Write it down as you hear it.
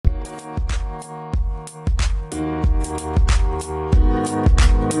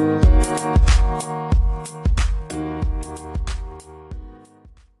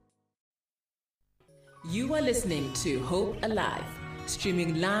listening to Hope Alive,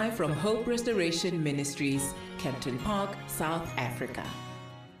 streaming live from Hope Restoration Ministries, Kempton Park, South Africa.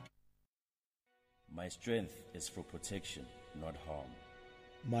 My strength is for protection, not harm.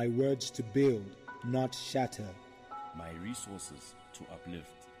 My words to build, not shatter. My resources to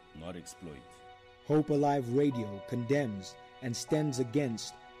uplift, not exploit. Hope Alive Radio condemns and stands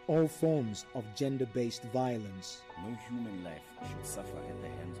against all forms of gender-based violence. No human life should suffer at the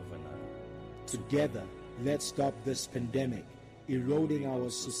hands of another. Together, let's stop this pandemic, eroding our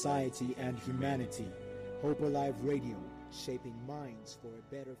society and humanity. Hope Alive Radio, shaping minds for a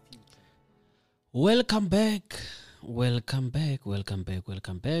better future. Welcome back.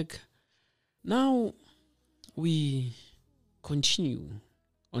 Now, we continue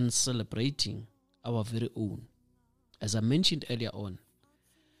on celebrating our very own. As I mentioned earlier on,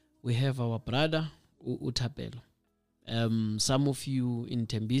 we have our brother, Uthapelo. Some of you in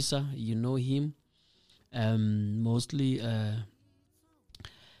Tembisa, you know him. Mostly,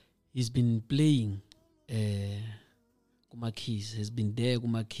 he's been playing Kuma Keys. He's been there,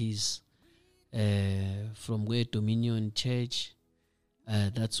 Kuma Keys, from where Dominion Church.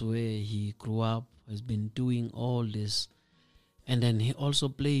 That's where he grew up. Has been doing all this. And then he also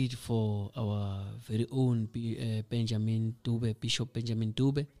played for our very own Benjamin Dube, Bishop Benjamin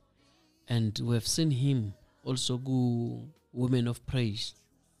Dube. And we have seen him also go Women of Praise.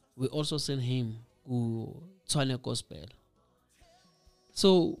 We also seen him go Tshwane Gospel.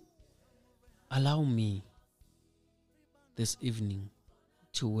 So allow me this evening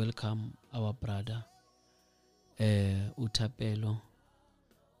to welcome our brother Uthapelo.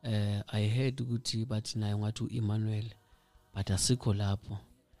 I heard ukuthi bathi naye ngathi Emmanuel, but asikho lapho.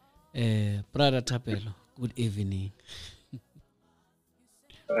 Brother Thapelo, good evening.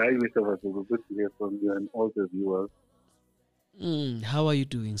 Hi, Mr. Vasugu. Good to hear from you and all the viewers. How are you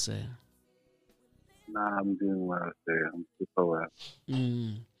doing, sir? Nah, I'm doing well, sir. I'm super well.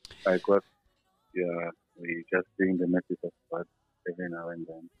 Mm. I got, we just doing the message of God every now and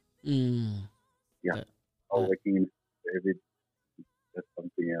then. All working in every, that's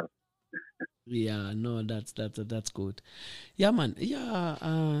something else. Yeah, no, that's good. Yeah, man.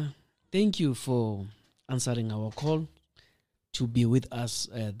 Yeah, thank you for answering our call to be with us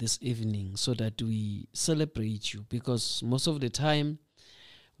this evening so that we celebrate you, because most of the time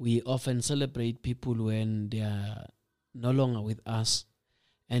we often celebrate people when they are no longer with us,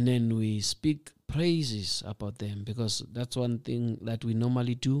 and then we speak praises about them, because that's one thing that we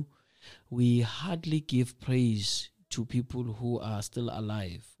normally do. We hardly give praise to people who are still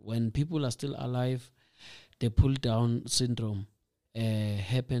alive. When people are still alive, the pull down syndrome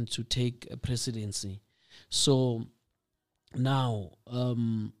happens to take a presidency. So now,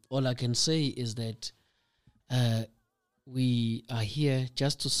 all I can say is that we are here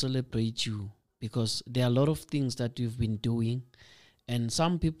just to celebrate you, because there are a lot of things that you've been doing, and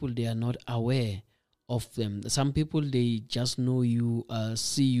some people, they are not aware of them. Some people, they just know you,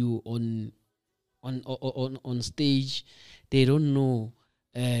 see you on stage. They don't know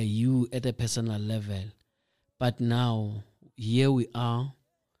you at a personal level. But now, here we are,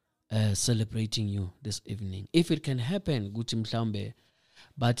 celebrating you this evening. If it can happen, Guti Mhlambe,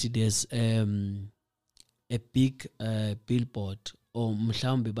 but there's a big billboard, or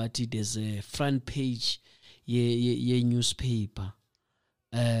Mhlambe, but there's a front page, newspaper,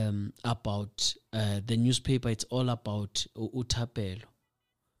 about the newspaper. It's all about Uthapelo.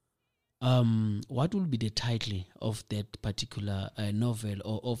 What will be the title of that particular novel,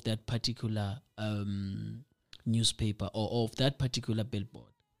 or of that particular newspaper, or of that particular billboard?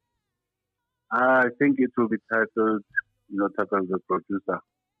 I think it will be titled, Thapelo the Producer.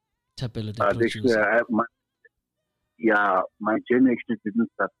 Thapelo the Producer. My journey actually didn't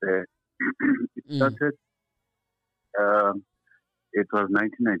start there. It started, it was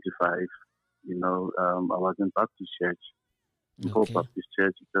 1995. I was in Baptist Church, Hope Baptist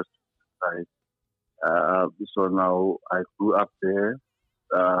Church, just right. So now I grew up there.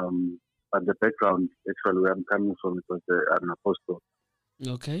 But the background, actually, where I'm coming from, it was an apostle.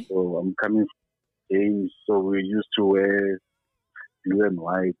 Okay. So I'm coming from James, so we used to wear blue and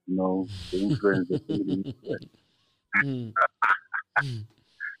white, the influence of the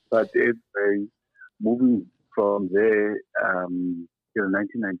But anyway, moving from there till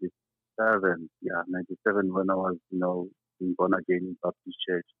 1997, 97, when I was, being born again in Baptist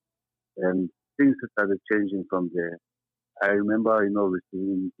Church, and things started changing from there. I remember,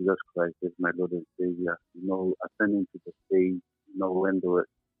 receiving Jesus Christ as my Lord and Savior, ascending to the stage, when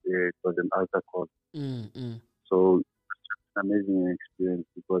it was an altar call. So it's an amazing experience,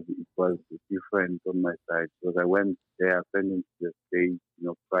 because it was different on my side. Because I went there, ascending to the stage,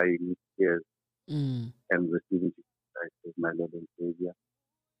 crying with tears, and receiving Jesus Christ as my Lord and Savior.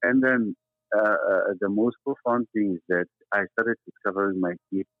 And then the most profound thing is that I started discovering my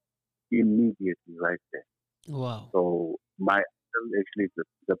gift immediately right there. Wow. So my uncle actually is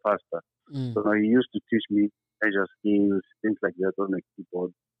the pastor. Mm. So now he used to teach me measure skills, things like that on a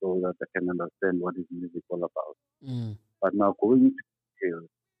keyboard so that I can understand what is music all about. Mm. But now going into details,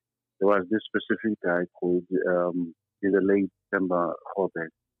 there was this specific guy called in the late December Hobe.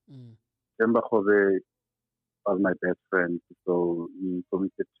 Mm. December Hobe was my best friend. So he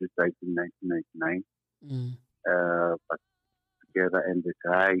committed suicide in 1999. Mm. But together, and the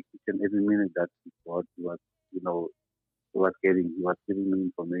guy, each and every minute that he was, you know, he was giving me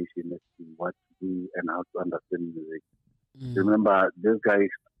information as to what to do and how to understand music. Mm. Remember, this guy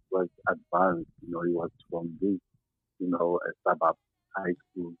was advanced. You know, he was from this, a suburb high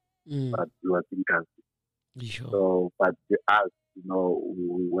school, Mm. but he was in Gaza. Sure. So, but the us,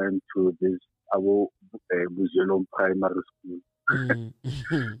 we went to this our Buzelom Primary School. Mm.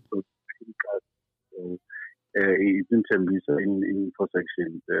 So, in Gaza. So it's in Tembisa in info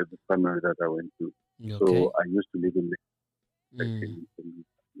section, the primary that I went to. Okay. So I used to live in the section in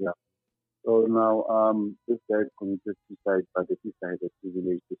Tembisa. Yeah. So now this guy committed suicide, but at least I had the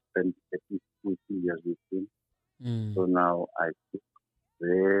privilege to spend at least 2 years with him. Mm. So now I sit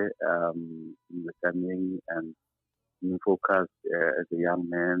there in the coming and being focused as a young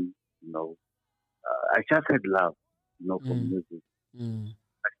man. I just had love, for Mm. music. Mm.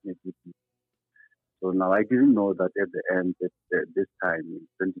 Passionate. So now I didn't know that at the end, at this time in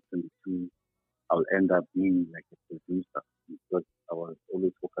 2022, I'll end up being like a producer because I was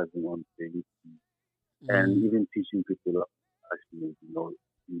always focusing on things and Mm. even teaching people actually,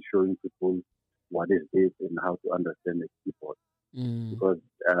 in showing people what is this and how to understand the keyboard. Mm. Because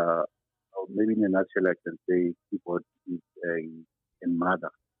maybe in a nutshell, I can say keyboard is a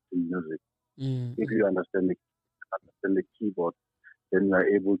mother to music. Mm. If you understand the keyboard, then you are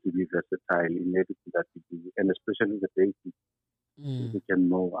able to be versatile in everything that you do, and especially the basics Mm. you can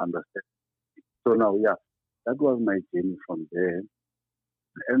know, understand. So now, yeah, that was my journey from there.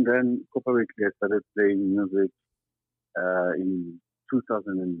 And then corporately, I started playing music in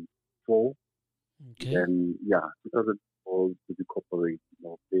 2004. Okay. Then, yeah, 2004 to the corporate,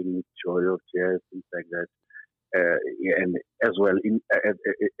 playing with Joy of Jazz, things like that. And as well in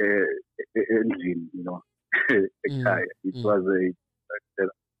engine, Mm. it Mm. was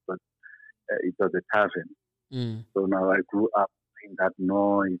it was a tavern. Mm. So now I grew up in that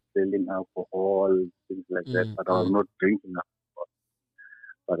noise, selling alcohol, things like that. Mm. But I was Mm. not drinking alcohol,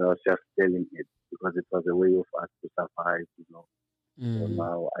 but I was just selling it because it was a way of us to survive. So Mm.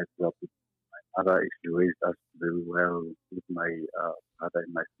 now I grew up with my mother. She raised us very well with my brother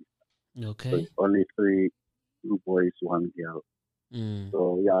and my sister. So Okay. it's only two boys, one girl. Mm.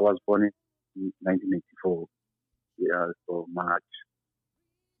 So yeah, I was born in 1984. Yeah, so March.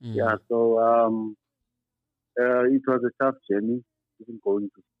 Yeah, Mm. so it was a tough journey. Even going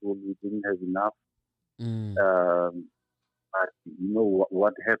to school, we didn't have enough. Mm. But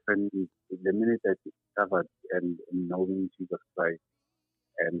what happened is the minute I discovered and knowing Jesus Christ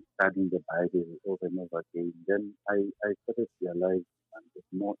and studying the Bible over and over again, then I started to realize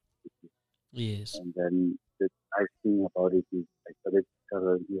there's more to it. Yes. And then the nice thing about it is I started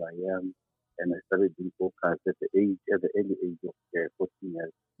discovering who I am, and I started being focused at the early age of 14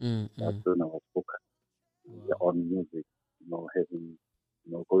 years. Mm. That's Mm. when I was focused Wow. on music, having,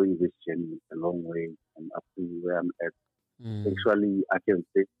 going this journey a long way and up to where I'm at. Mm. Actually, I can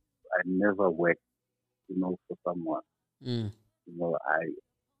say I never worked, for someone. Mm.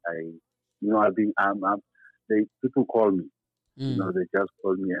 I've been, people call me, Mm. they just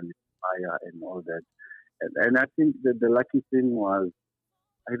call me and inspire and all that. And I think that the lucky thing was,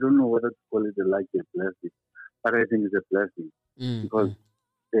 I don't know whether to call it a lucky blessing, but I think it's a blessing Mm. because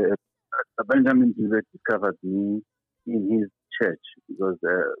Mm. Benjamin Gilbert discovered me in his church because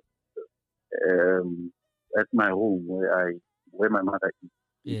at my home where my mother is in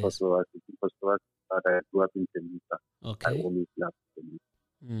Yes. Kosovo, but I grew up in Tembisa. I Okay. always loved Tembisa.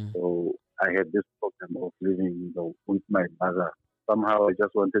 Mm. So I had this problem of living, with my mother. Somehow I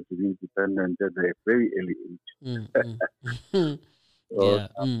just wanted to be independent at a very early age. Mm. Mm. So Yeah.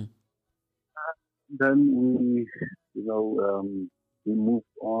 Mm. then we moved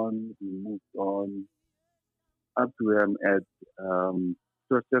on up to where I'm at. It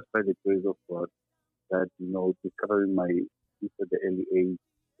was just by the grace of God that, discovering my gift at the early age,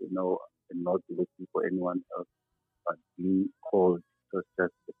 and not looking for anyone else, but being called, it was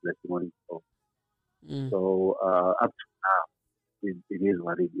just a blessing on its own. Mm. So up to now, it is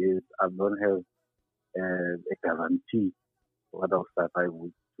what it is. I don't have a guarantee what I'll survive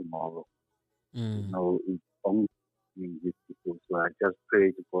with tomorrow. It's only in these people. So I just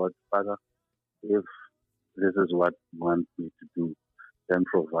pray to God, Father, if this is what you want me to do, then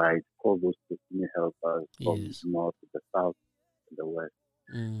provide all those destiny helpers from the Yes. north to the south and the west.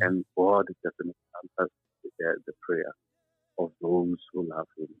 Mm. And God definitely answers the prayer of those who love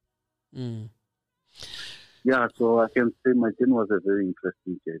Him. Mm. Yeah, so I can say my journey was a very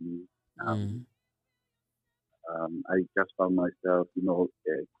interesting journey. Mm. I just found myself,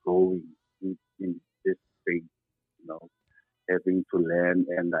 growing in this space, having to learn,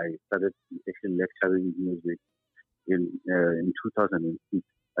 and I started actually lecturing music in 2006.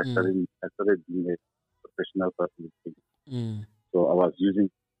 Mm. I started being a professional public speaker. Mm. So I was using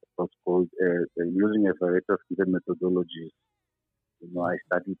what's called using a variety of different methodologies. I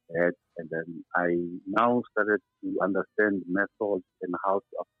studied that, and then I now started to understand methods and how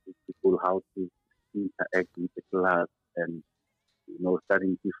to approach people, how to interact with the class, and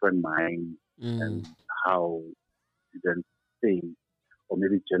studying different minds Mm. and how students think, or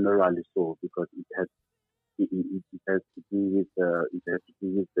maybe generally so, because it has to do with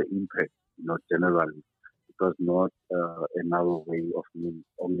the impact, generally, because not a narrow way of me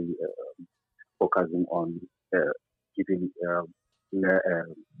only focusing on giving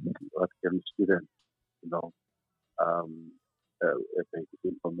what can students, you know, um, basic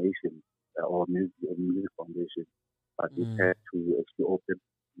information or music foundation, but it Mm. had to actually open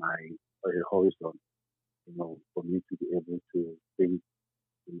my horizon, for me to be able to think,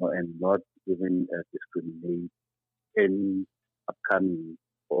 and not even discriminate any upcoming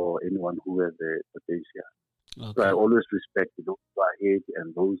or anyone who has a potential. So I Okay. always respect those who are ahead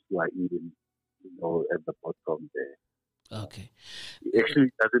and those who are even, at the bottom there. Okay. It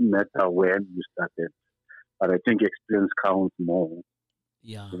actually doesn't matter when you started, but I think experience counts more.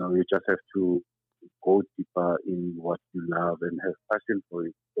 Yeah. You just have to go deeper in what you love and have passion for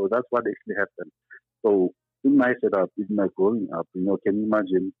it. So that's what actually happened. So in my setup, in my growing up, can you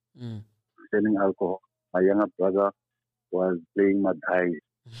imagine Mm. selling alcohol? My younger brother was playing my dice,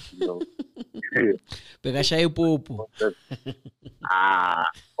 you know, Bekashaya ipopo. ah,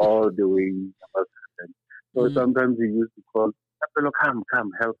 all the way. So Mm. sometimes he used to call, "Kapelo, come,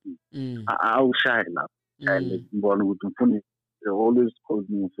 help me. Mm. I'll shine now." And Mm. one would funny. They always called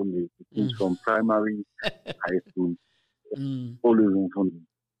me funny. Since Mm. from primary, high school, Mm. always funny.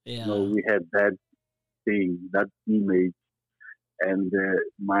 Yeah. We had that thing, that image, and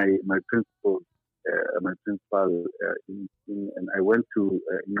my principal, and I went to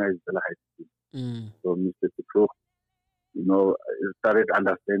Ingazela High School. Mm. So Mr. Petro, started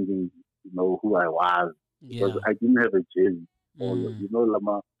understanding, who I was, because Yeah. I didn't have a jersey or, Mm.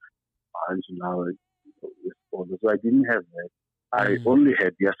 Lama now, so I didn't have that. I Mm. only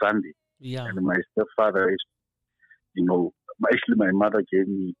had their Sunday, Yeah. and my stepfather is, actually my mother gave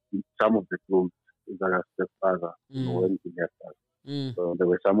me some of the clothes that her stepfather, Mm. when he left us. Mm. So there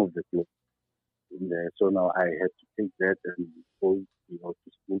were some of the clothes in there. So now I had to take that and go, to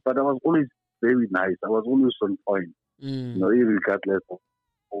school. But I was always very nice. I was always on point, Mm. regardless of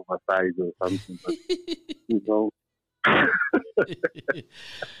oversize or something. But, you know, I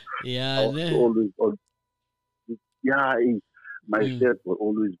Yeah. was always on. Yeah, my Mm. steps were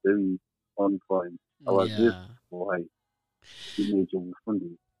always very on point. I was this Yeah. boy, teenage of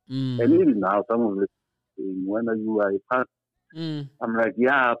Fundi. And Mm. even now, some of the when you are a pastor, Mm. I'm like,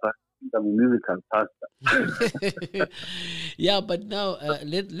 yeah, but I'm a musical pastor. Yeah, but now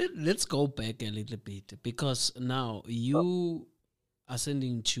let's go back a little bit, because now you are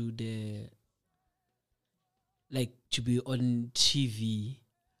sending to the, like, to be on TV.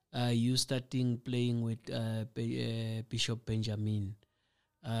 You starting playing with Bishop Benjamin.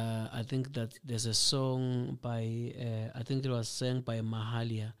 I think that there's a song by I think it was sang by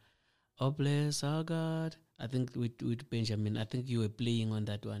Mahalia. Oh, bless our God. I think with Benjamin. I think you were playing on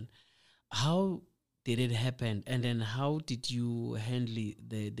that one. How did it happen? And then how did you handle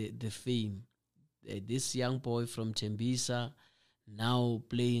the fame? This young boy from Tembisa now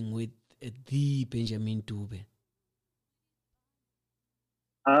playing with the Benjamin Dube.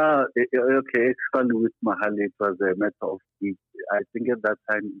 Okay. Actually, with Mahali, it was a matter of weeks. I think at that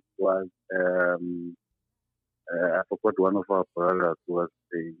time it was, I forgot one of our brothers was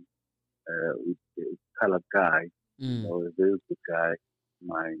with a colored guy, Mm, a very good guy,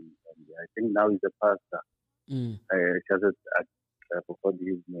 mine. And I think now he's a pastor. mm, Just I forgot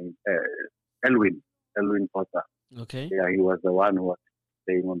his name. Elwin Potter. okay. Yeah, he was the one who was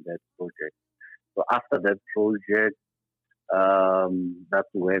staying on that project. So after that project, that's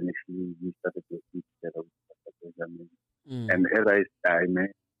when actually we started to see together with Pastor Benjamin. Mm, And as I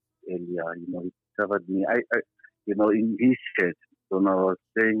mentioned earlier, he covered me. In his church, so when I was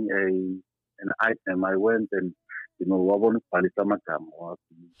playing an item. I went and, wabona ukubhalisa amagama wakho,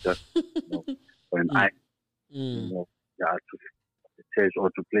 just, for an item, to the church or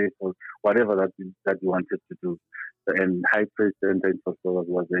to play for whatever that you wanted to do. And High Praise Center in Kosovo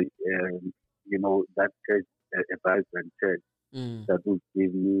was that church, a vibrant church that would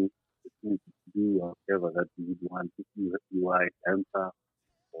give you the things to do whatever that you would want. If you are a dancer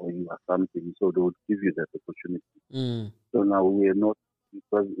or you are something, so they would give you that opportunity. So now we are not,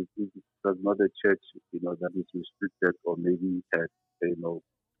 because it was not a church, that is restricted or maybe had,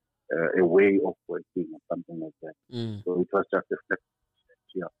 a way of working or something like that. So it was just a flexible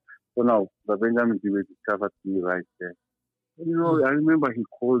church, So now, the Benjamin Dewey discovered me right there. I remember he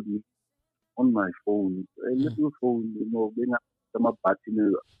called me on my phone, a little phone, being some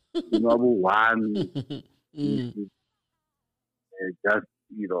button, about one, just,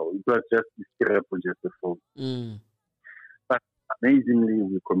 it was just this just the phone. But amazingly,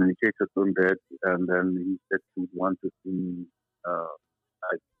 we communicated on that, and then he said he wanted to see me,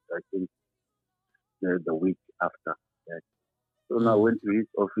 I think, the week after that. So now I went to his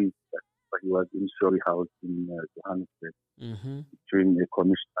office, but he was in Shorey House in Johannesburg, during a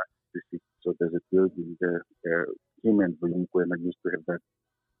commissioner district. So there's a building there. Him and William Quinn used to have that,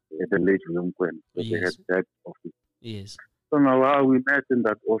 the late William Quinn. So they had that office. Yes. So now we met in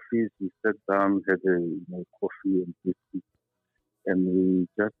that office. We sat down, had a coffee and biscuit, and we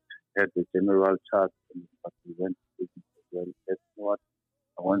just had a general chat. But we went to business as well. He said, "You know what?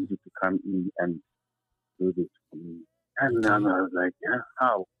 I want you to come in and do this for me." And then I was like, "Yeah,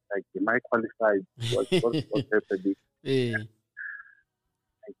 how? Like, am I qualified? What's happening?"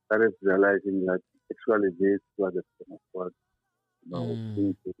 I started realizing that actually this was a son of God,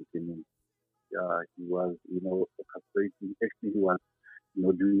 since the beginning. Yeah, he was, orchestrating. Actually, he was,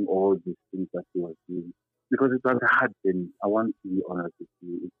 doing all these things that he was doing. Because it was a hard journey. I want to be honest with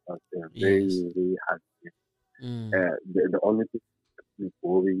you. It was a very, very hard journey. The only thing that kept me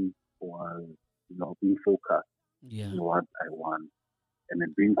going was, being focused on what I want. And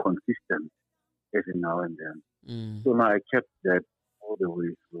then being consistent every now and then. So now I kept that all the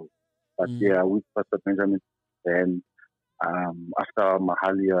way through. But with Pastor Benjamin, then after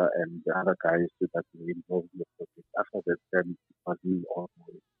Mahalia and the other guys that were involved in the project, after that, then it was me all the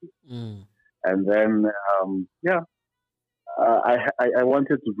way through. And then, I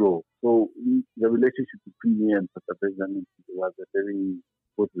wanted to grow. So the relationship between me and Pastor Benjamin was a very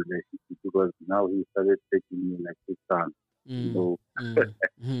good relationship, because now he started taking me like his son.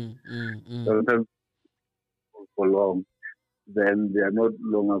 Sometimes for long, then they are not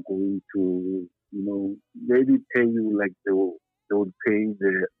longer going to, maybe pay you like they would pay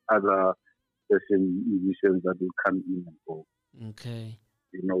the other session musicians that will come in and go. Okay.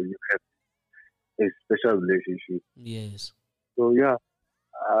 You have a special relationship. Yes. So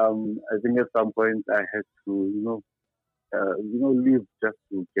I think at some point I had to, leave just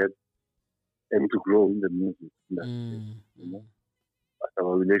to get and to grow in the music industry. But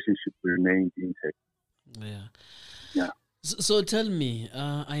our relationship remained intact. Yeah. So tell me,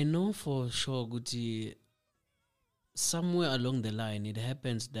 I know for sure, Guti, somewhere along the line, it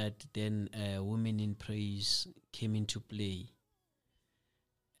happens that then Women in Praise came into play.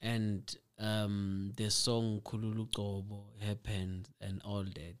 And the song Kululu Qobo happened and all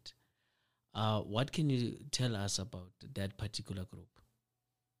that. What can you tell us about that particular group?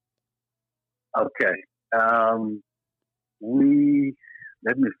 Okay.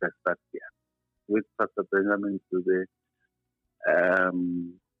 Let me first start here. With Pastor Benjamin today,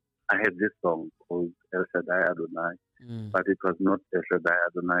 I had this song called El Shaddai Adonai, but it was not El Shaddai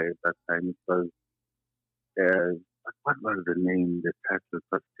Adonai at that time. It was, what was the name, the title? It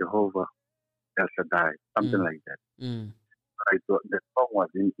was Jehovah El Shaddai, something like that. I thought the song was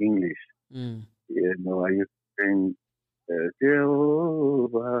in English. I used to sing,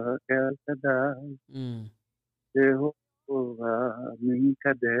 Jehovah El Shaddai, Jehovah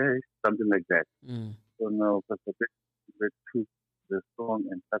Mikadesh, something like that. So now Pastor Benjamin took the song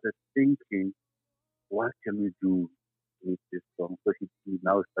and started thinking, what can we do with this song? So he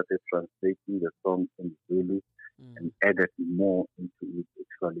now started translating the song in Zulu and added more into it,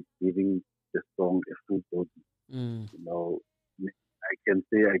 actually giving the song a full body. I can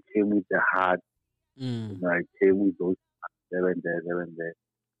say I came with the heart. I came with those there and there.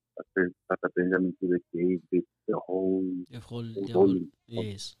 Pastor Benjamin gave it the whole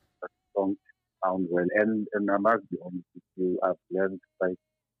yes. The song sound well. And I must be honest with you, I've learned quite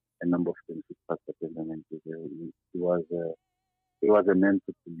a number of things with Pastor Benjamin. He was a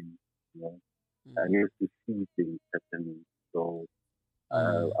mentor to me. I used to see things happening. So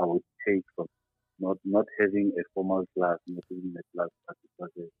I would take from not having a formal class, not having a class, but it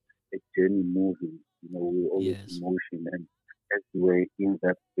was a journey moving. We were always Yes. in motion, and as we were in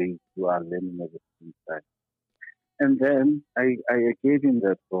that space, you are learning at the same time. And then I gave him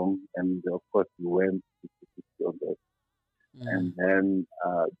that song, and of course we went to on that. And Mm, then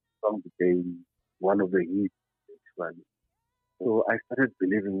the song became one of the hits actually. So I started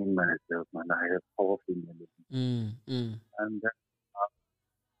believing in myself, man. I have powerful melody, mm, mm, and then,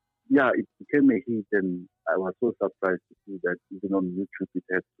 yeah, it became a hit, and I was so surprised to see that even on YouTube it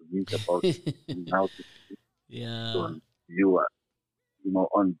has reach about now to yeah. million viewers.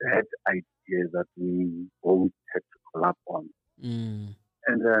 On that idea that we both had to collab on. Mm,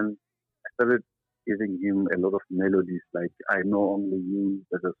 And then I started giving him a lot of melodies, like I Know Only You,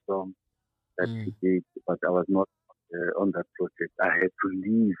 as a song that he mm. did, but I was not on that project. I had to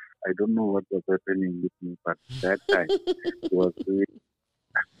leave. I don't know what was happening with me, but that time he was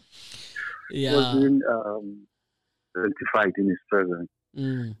Yeah. doing identified in his presence.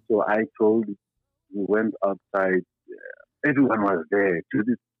 Mm, So I told him, we went outside. Everyone was there.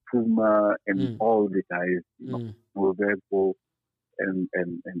 Judith Puma and mm, all the guys, mm, Roberto and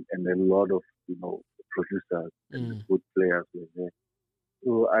a lot of, producers and mm, good players were there.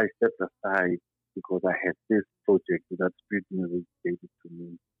 So I stepped aside because I had this project that Street Music gave it to me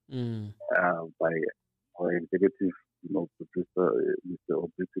mm, by our executive, producer, Mr.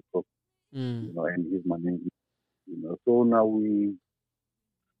 Obitiko, mm, and his management. So now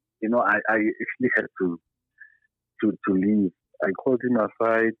I actually had to leave. I called him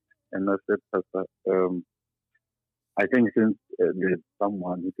aside and I said, Papa, I think since there's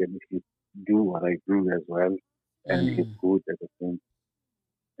someone who can actually do what I do as well, and he's mm. good at the same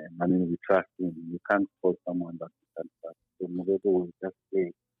time. I mean, we trust him. You can't call someone that you can trust. So Mugabe will just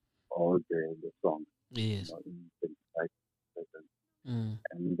play all the songs, Yes. in 25%. Mm,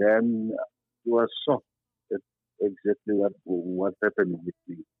 And then he was shocked at exactly what happened with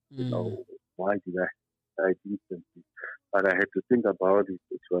me. mm, Why did I die instantly? But I had to think about it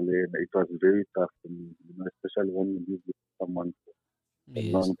actually, and it was very tough for me, especially when you live with someone a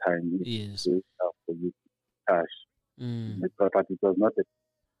yes. long time. It's Yes. very tough for you to cash. Mm, But it was not a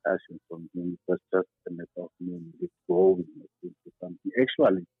passion from him. It was just a matter of me growing into something.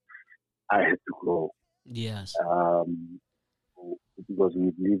 Actually, I had to grow yes. um, because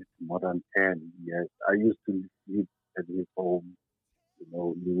we lived more than 10 years. I used to live at his home,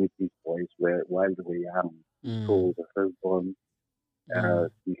 with his boys while they were young. Mm, So the firstborn, mm,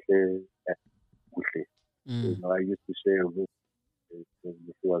 Sihle, Kuhle. mm, I used to share a room because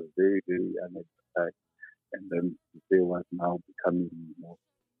he was very, very young at the time. And then they was now becoming, mm,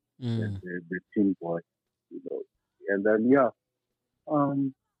 the teen boy, you know. And then, yeah,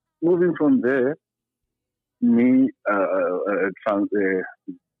 um, moving from there, me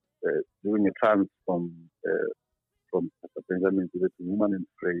doing a trans from Pastor Benjamin to the Woman in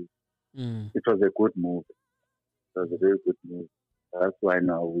Praise, mm, it was a good move. It was a very good move. That's why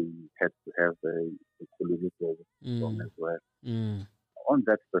now we had to have a Kulubi song mm, as well. mm. On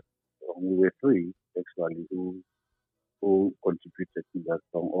that first song, we were three actually who contributed to that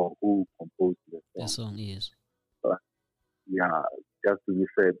song or who composed the The song. song, yes. But yeah, just to be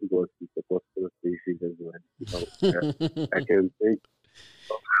fair, because it's a gospel station as well. I can say,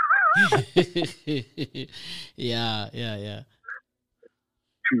 Yeah, yeah, yeah.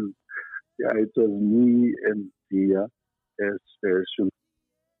 yeah, it was me and Tia as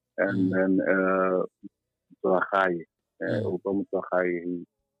and Mm, then Mutwahai, mm. Opa Mutwahai,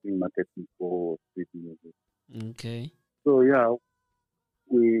 he marketing for street music. Okay. So yeah,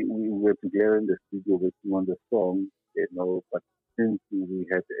 we were together in the studio working on the song, but since we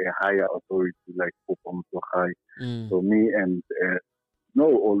had a higher authority like Opa Mutwahai, Mm, so me and no,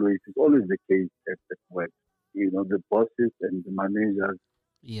 it's always the case at work. The bosses and the managers,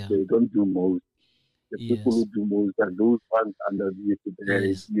 yeah. they don't do most. The people who Yes. do most are those ones underneath there.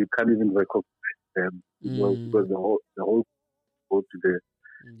 Yes. You can't even recognize them, because Mm, the whole go to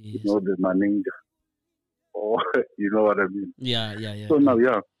yes. the manager, or you know what I mean. Yeah, yeah, yeah, So yeah. now,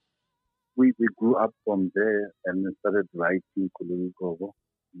 yeah, we grew up from there and then started writing Kululu Gogo,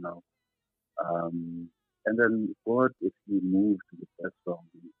 you know. Um, and then God actually moved to the first song,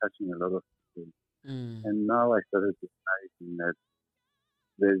 touching a lot of people. Mm, And now I started realizing that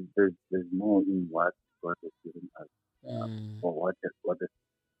there's more in what God has given us, mm, or what is,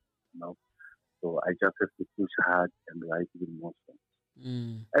 you know. So I just have to push hard and write even more songs.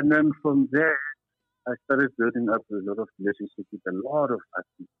 mm, And then from there, I started building up a lot of relationships with a lot of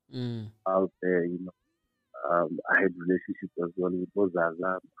artists mm, out there. I had relationships as well with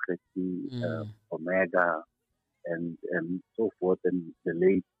Bozaza, Mkheti, mm. Omega, and so forth, and the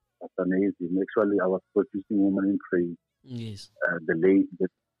late Atanasi. Actually, I was producing Woman in Praise, Yes. the late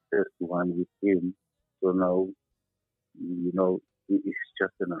first one with him. So now, it's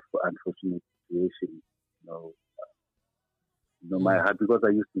just an unfortunate situation. You know, my Mm. heart, because I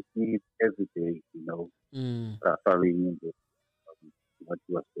used to see it every day. Mm. Suffering, what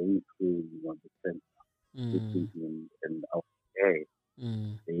he was going through, the sense Mm. of him and our care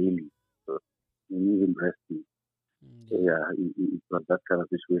Mm. daily. So he even resting. Mm. So Yeah. yeah, it was that kind of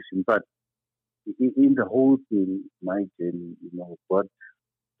situation. But in the whole thing, my journey, God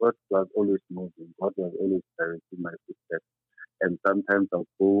was always moving. God was always directing my footsteps. And sometimes I'll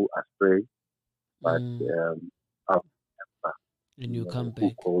go astray, but Mm. I'll And you come who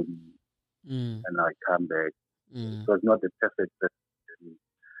back. called me Mm. and I come back. It Mm. was not a perfect journey.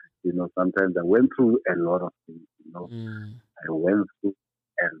 Sometimes I went through a lot of things. Mm. I went through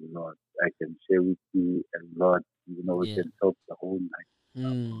a lot. I can share with you a lot. We Yeah. can talk the whole night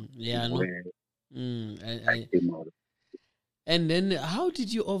Mm. Yeah. No. where Mm. I came out. And then, how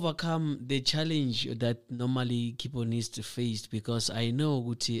did you overcome the challenge that normally Kibonists faced? Because I know,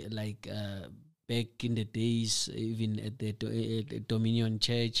 Guti, like back in the days, even at the Dominion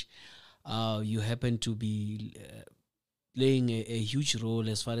Church, you happen to be playing a huge role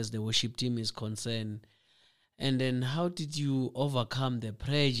as far as the worship team is concerned. And then, how did you overcome the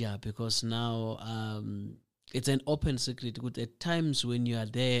pressure? Because now it's an open secret. Good, at times when you are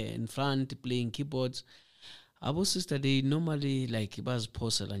there in front playing keyboards, abo sister, they normally like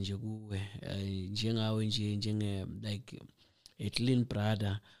baziphosela nje kuwe njengawe nje like a clean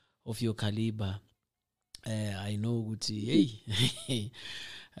brother of your caliber. I know ukuthi hey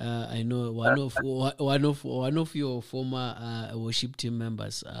I know one of your former worship team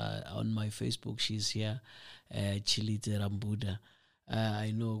members on my Facebook. She's here, Chilite Rambuda.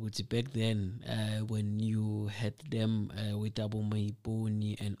 I know ukuthi back then when you had them with Abu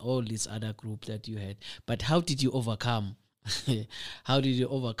Maipuni and all this other group that you had, but how did you overcome? How did you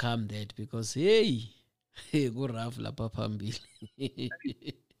overcome that? Because hey, go rough la phambili.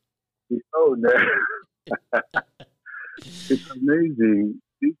 It's amazing.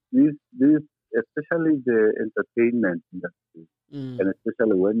 This, especially the entertainment industry, Mm, and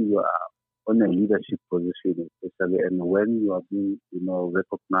especially when you are on a leadership position, especially, and when you are being,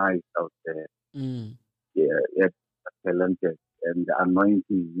 recognized out there, mm, yeah, yeah, talented, and the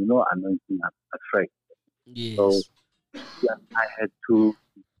anointing, anointing attract. So yes. yeah, I had to,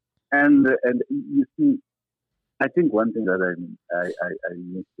 and you see, I think one thing that I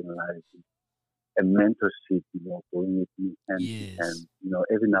miss in life is a mentorship, going with me hand in Yes. hand,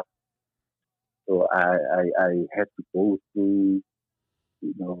 every now. So I had to go through,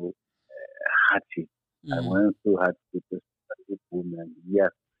 you know, hardship. I Mm, went through hardship with this woman.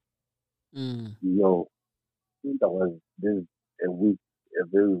 Yes, mm, yo, I think I was this a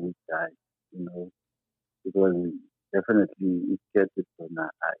very weak guy, it was definitely it kept it from my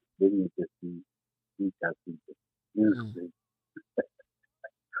eye. Then you just see that mm, instantly.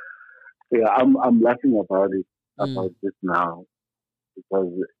 Yeah, I'm laughing mm, about this now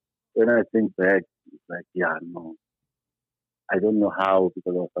because when I think back, it's like, yeah, no, I don't know how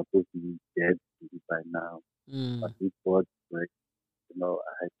because I was supposed to be dead by now. But mm, we thought, like, I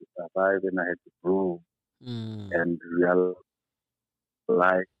had to survive and I had to grow mm, and realize,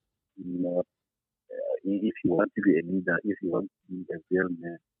 you know, if you want to be a leader, if you want to be a real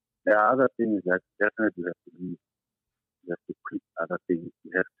man, there are other things that definitely you have to do. You have to quit other things.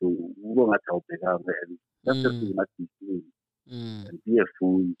 You have to go at our background and just have to mm, not be fool mm. and be a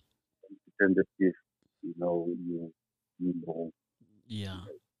fool and pretend that if you know. Yeah.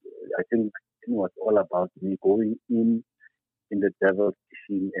 I think it was all about me going in the devil's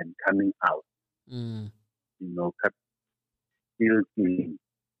kitchen and coming out. Mm, Cut still clean.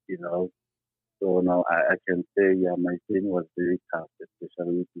 You know. So now I can say, yeah, my pain was very tough,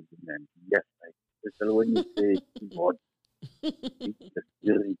 especially with the men. Yes, especially when you say God, it's the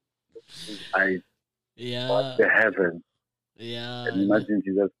spirit, his eyes, God, yeah. the heaven. And Yeah. No. imagine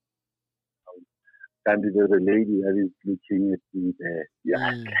Jesus standing there, the lady that is looking at me there.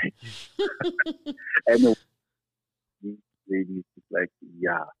 Yeah, Mm. and these ladies is like,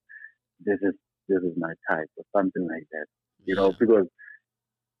 yeah, this is my type or something like that. Yeah. Because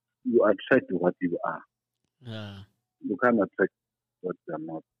you attract what you are. Yeah. You can't attract what you are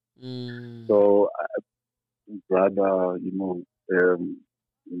not. Mm. So, brother,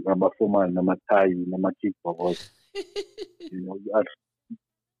 Ramafuma, Namatai, Namakik, you are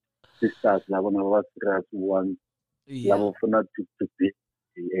sisters, Lavanavas, one, Yeah. Lavafuna to be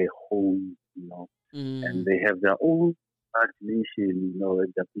a home, and Mm. they have their own imagination,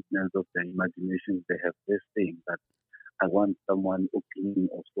 at the fitness of their imaginations, they have this thing that I want someone opinion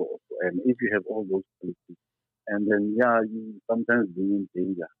also. And if you have all those qualities, and then, yeah, you sometimes be in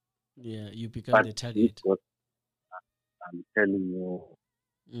danger. Yeah, you become But the this target. what I'm telling you,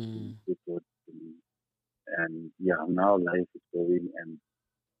 Mm. is what, and yeah, now life is going, and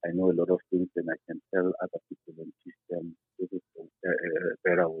I know a lot of things, and I can tell other people and teach them this is a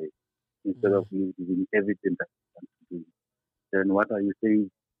better way. Instead of Mm. you doing everything that you want to do, then what are you saying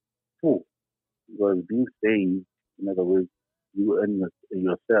for? Because being saved, in other words, you and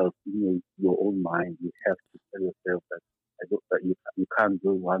yourself, your own mind, you have to tell yourself that that you can't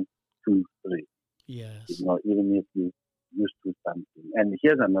do one, two, three. Yes. Even if you used to something. And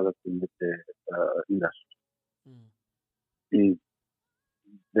here's another thing with the industry Mm. is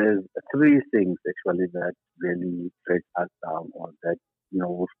there's three things actually that really drag us down, or that we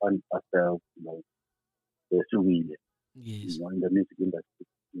find ourselves there's really Yes. in the music industry.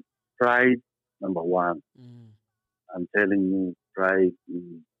 Pride, number one. Mm. I'm telling you, pride is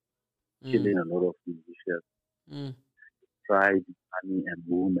Mm. killing a lot of musicians. Mm. Pride, money, and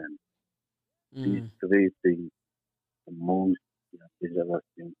women. These Mm. three things the most dangerous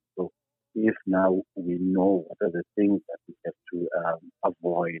things. So if now we know what are the things that we have to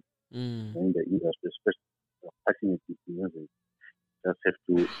avoid Mm. in the industry, especially passionate with music, just have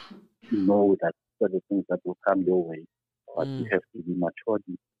to know that what are the things that will come your way, but you Mm. have to be mature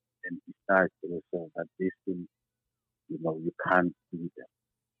and decide for yourself that these things, you can't do them.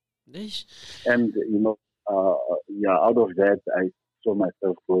 Ish. And yeah, out of that, I saw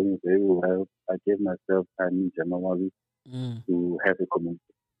myself growing very well. I gave myself time in January Mm. to have a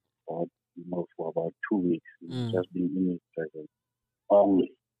community for for about 2 weeks, Mm. just being in his presence,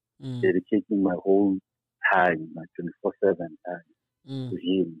 only Mm. dedicating my whole time, my 24/7 time Mm. to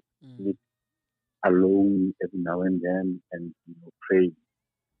him, Mm. sleep alone every now and then, and pray.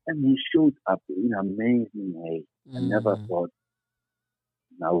 And he showed up in an amazing way. I never Mm. thought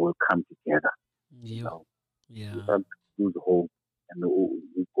now we'll come together. You You. know, we Yeah. can't lose hope, and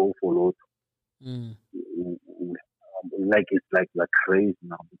we go for Lord. Mm. Like it's like we're crazy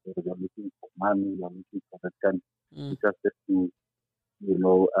now because we're looking for money, we're looking for the chance. Mm. We just have to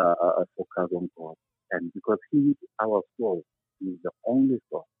focus on God. And because He is our source, He is the only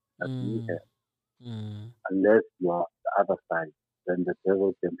source that we Mm. have. Mm. Unless you are the other side, then the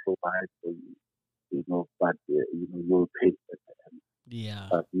devil can provide for you, but you'll pay for it. Yeah.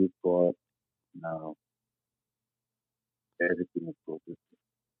 But with God, now everything is good.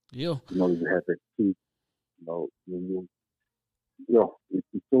 You. You have a peace,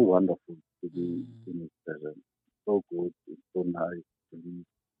 it's so wonderful to be Mm. in His presence. It's so good, it's so nice to be,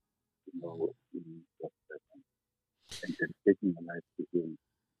 in God's presence. And dedicating my life to Him,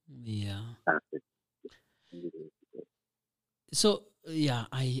 Yeah. that's it. Really, So yeah,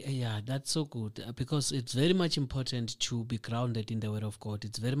 yeah, that's so good because it's very much important to be grounded in the Word of God.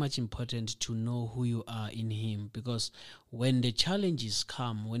 It's very much important to know who you are in Him because when the challenges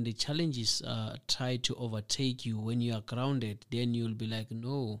come, when the challenges try to overtake you, when you are grounded, then you'll be like,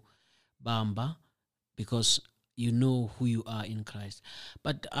 no, Bamba, because you know who you are in Christ.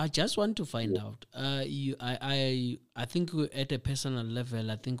 But I just want to find out. I think at a personal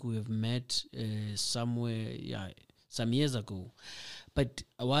level, I think we have met somewhere, yeah, some years ago. But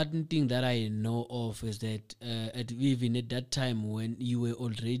one thing that I know of is that even at that time when you were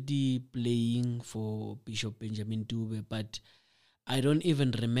already playing for Bishop Benjamin Dube, but I don't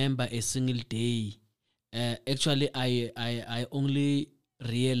even remember a single day. Actually, I only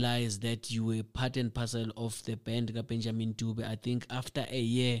realized that you were part and parcel of the band Benjamin Dube. I think after a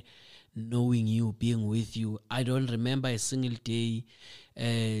year knowing you, being with you, I don't remember a single day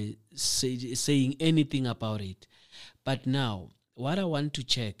saying anything about it. But now, what I want to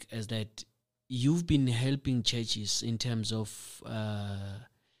check is that you've been helping churches in terms of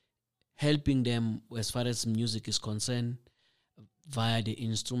helping them as far as music is concerned via the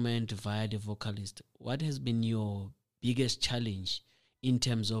instrument, via the vocalist. What has been your biggest challenge in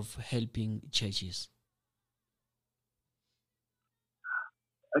terms of helping churches?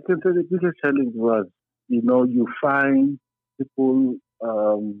 I can say the biggest challenge was, you find people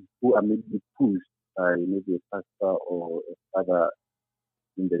who are maybe pushed by maybe a pastor or a father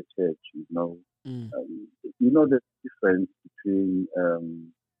in the church, Mm, the difference between,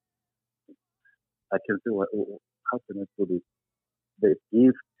 I can say, how can I put it, the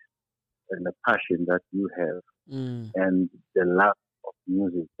gift and the passion that you have mm, and the love of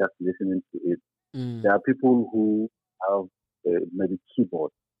music, just listening to it. mm, There are people who have maybe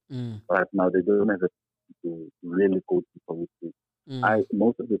keyboard, mm, but now they don't have a to really go deeper with it. mm,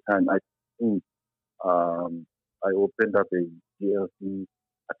 Most of the time I think I opened up a GLC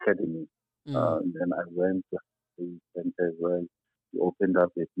academy. mm, And then I went to the center as well. We opened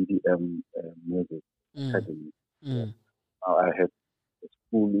up a BDM music mm, academy. Yeah. mm, I had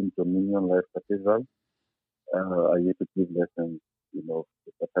school in Dominion Life Cathedral. I used to give lessons,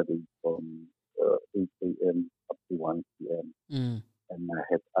 Saturday from 8 a.m. up to 1 p.m. Mm. And I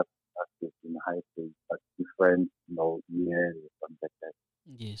had other classes in high school, but different, years or something like that.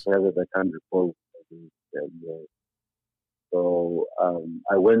 Yes. Whether I can't recall these years. So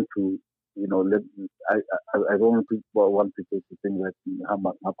I went to, I don't want people to think that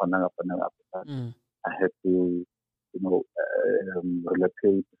Mm. I had to,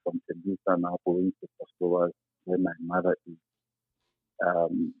 relocate from Tembisa now going to Kosovo where my mother is,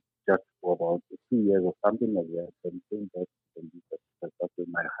 just for about 2 years or something like that. And came back to Tembisa because that's where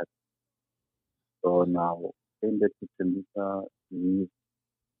my heart. So now came back to Tembisa with,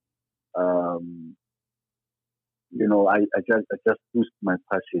 um, I just pushed my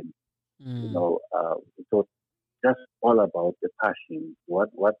passion. Mm. It was just all about the passion. What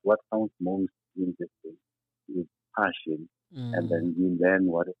counts most in this thing is passion, and Mm. then you learn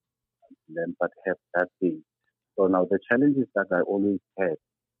what it is to learn, but have that thing. So now the challenges that I always had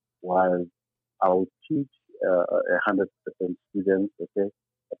was I would teach 100% students, okay,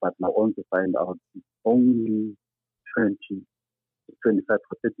 but now on to find out it's only 20, 25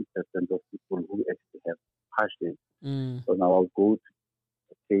 or 30% of people who actually have passion. Mm. So now I'll go to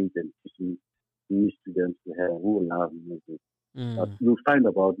the page and teaching these students who love music. But Mm. you'll find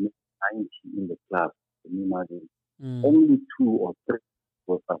about 90 in the class. Can you imagine? Mm. Only 2 or 3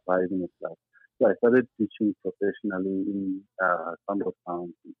 were surviving the class. So I started teaching professionally in Sandro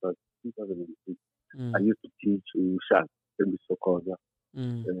Town because 2006. I Mm. used to teach in Shak, in Sokoza.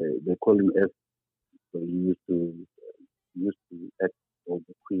 Mm. They call him S. So he used to act for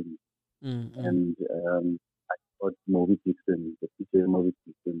the Queen. Mm. Mm. And I taught Moby Dixon, the teacher Moby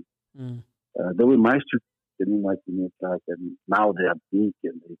Dixon. Mm. They were my students in my senior class, and now they are big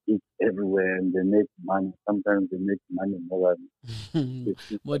and they eat everywhere and they make money. Sometimes they make money more than the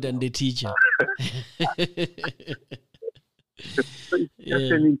More teacher than now. the teacher. So it's just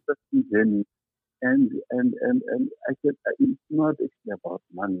Yeah. an interesting journey. And I said it's not actually about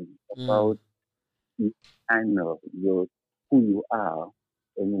money, it's Mm. about the kind of who you are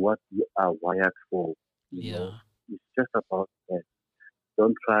and what you are wired for. Yeah. It's just about that.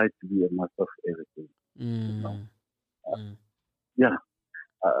 Don't try to be a master of everything. You know, Mm. uh, Mm. yeah,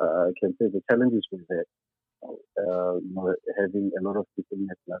 I can say the challenges with that. Having a lot of people in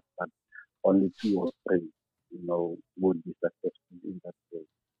the class, but only 2 or 3, would be successful in that way.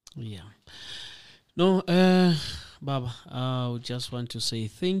 Yeah. No, Baba, I just want to say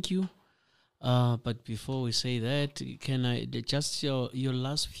thank you. But before we say that, can I just your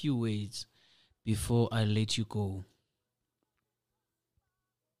last few words before I let you go?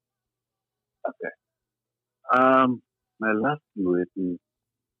 Okay. My last word is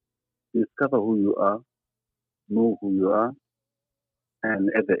discover who you are, know who you are, and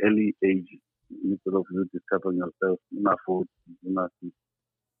at the early age, instead of you discovering yourself, enough food, enough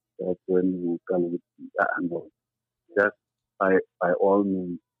that's when you can know, just by all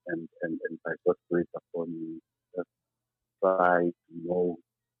means and by God's grace upon you, just try to know,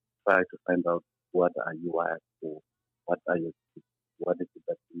 try to find out what are you wired for, what are your gifts, what is it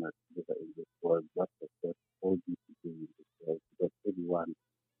that you must deliver in this world, what does God told you to do in this world, because everyone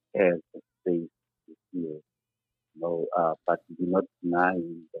has a space to heal. But do not deny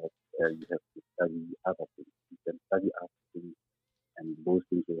that you have to study other things. You can study other things, and those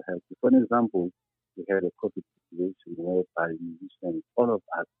things will help you. For an example, we had a COVID situation whereby musicians, all of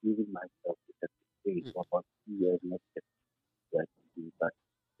us, even myself, we had to stay for about 2 years not get that. But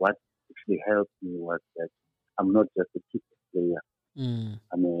what actually helped me was that I'm not just a keyboard player. Mm.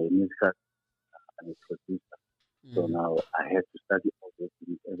 I'm a musical, I'm a producer. So Mm. now I had to study all those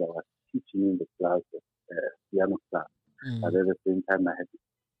things as I was teaching in the class, piano class. But Mm. at the same time, I had to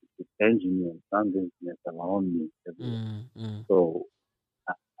teach engineers, sound engineers around me everywhere. Mm. Mm. So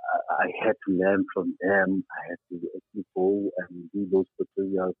I had to learn from them. I had to actually go and do those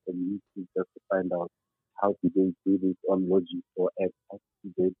tutorials on YouTube just to find out how to do it on Logic or X, how to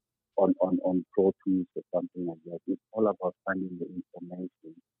do it on Pro Tools or something like that. It's all about finding the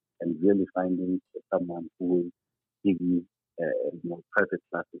information and really finding someone who will give you, private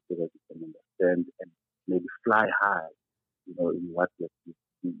classes so that you can understand and maybe fly high, in what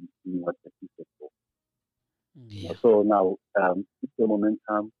in what you're teaching for. Yeah. So now, keep the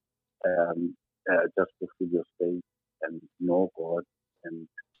momentum, just fulfill your faith and know God and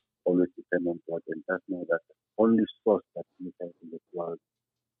always depend on God and just know that the only source that you have in this world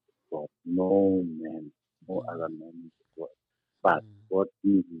is God. No man, no Mm. other man in this world. But Mm. God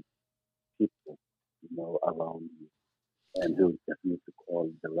gives you people, around you and Yeah. He will just need to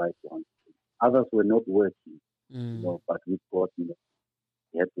call the right ones. Others were not working, Mm. but with God,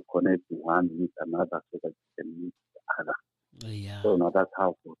 you have to connect one with another so that you can meet the other. Yeah. So now that's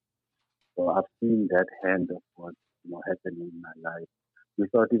how. So I've seen that hand of God, happening in my life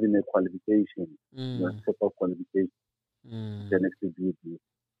without even a qualification, so-called qualification. Then activity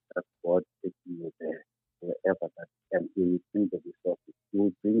that God takes you there, wherever that, and He will bring the resources. He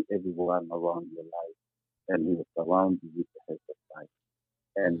will bring everyone around your life, and He will surround you with the help of life,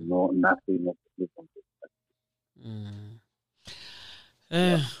 and nothing of the from this.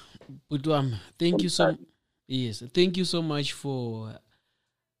 Budwam, thank you so. Yes, thank you so much for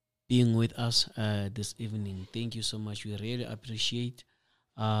being with us this evening. Thank you so much. We really appreciate.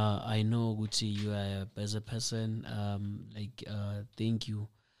 I know, Guti, you are a busy person. Thank you.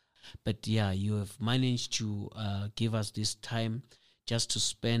 But yeah, you have managed to give us this time just to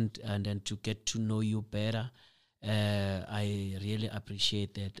spend and then to get to know you better. I really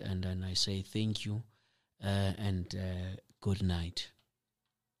appreciate that. And then I say thank you and good night.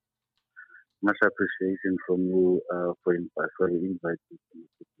 Much appreciation from you for inviting me.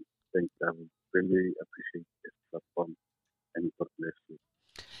 Thank you. I really appreciate this platform, and God bless you.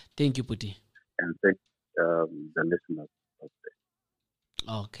 Thank you, Puti. And thank the listeners out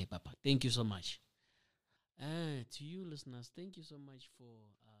there. Okay, Papa. Thank you so much. To you listeners, thank you so much for...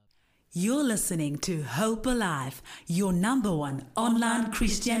 You're listening to Hope Alive, your #1 online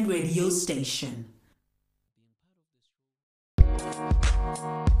Christian radio station.